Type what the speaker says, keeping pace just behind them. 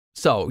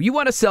So, you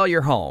want to sell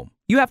your home.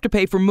 You have to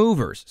pay for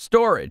movers,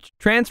 storage,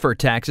 transfer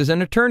taxes,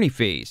 and attorney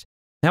fees.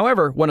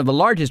 However, one of the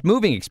largest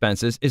moving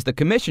expenses is the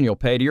commission you'll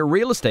pay to your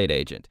real estate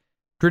agent.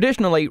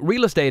 Traditionally,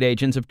 real estate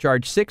agents have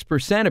charged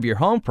 6% of your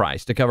home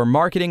price to cover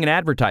marketing and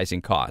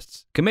advertising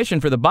costs, commission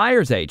for the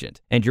buyer's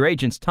agent, and your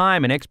agent's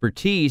time and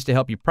expertise to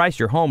help you price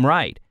your home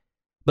right.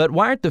 But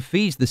why aren't the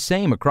fees the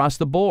same across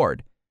the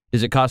board?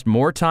 Does it cost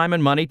more time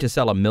and money to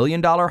sell a $1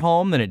 million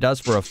home than it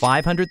does for a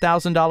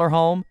 $500,000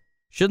 home?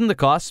 Shouldn't the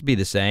costs be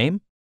the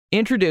same?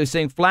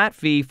 Introducing Flat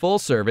Fee Full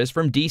Service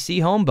from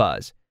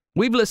DCHomeBuzz.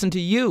 We've listened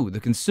to you, the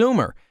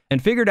consumer,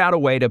 and figured out a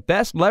way to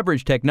best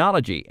leverage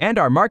technology and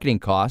our marketing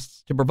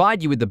costs to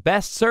provide you with the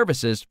best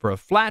services for a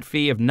flat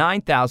fee of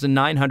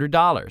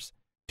 $9,900.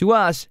 To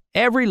us,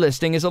 every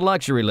listing is a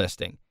luxury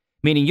listing,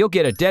 meaning you'll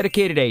get a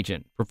dedicated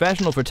agent,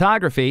 professional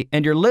photography,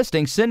 and your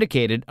listing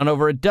syndicated on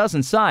over a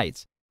dozen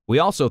sites. We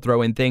also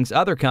throw in things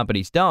other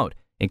companies don't,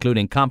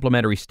 including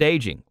complimentary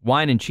staging,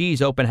 wine and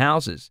cheese open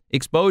houses,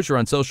 exposure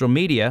on social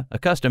media, a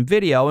custom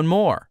video, and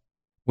more.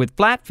 With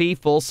Flat Fee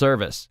Full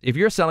Service, if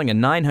you're selling a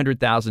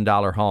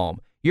 $900,000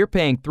 home, you're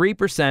paying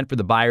 3% for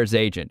the buyer's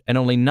agent and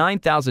only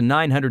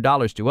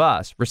 $9,900 to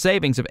us for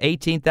savings of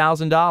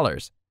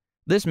 $18,000.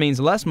 This means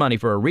less money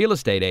for a real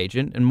estate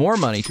agent and more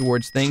money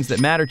towards things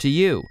that matter to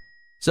you.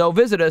 So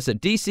visit us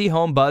at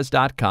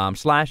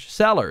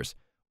DCHomeBuzz.com/sellers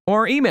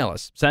or email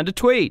us, send a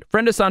tweet,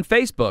 friend us on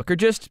Facebook, or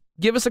just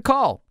give us a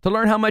call to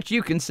learn how much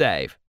you can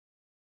save.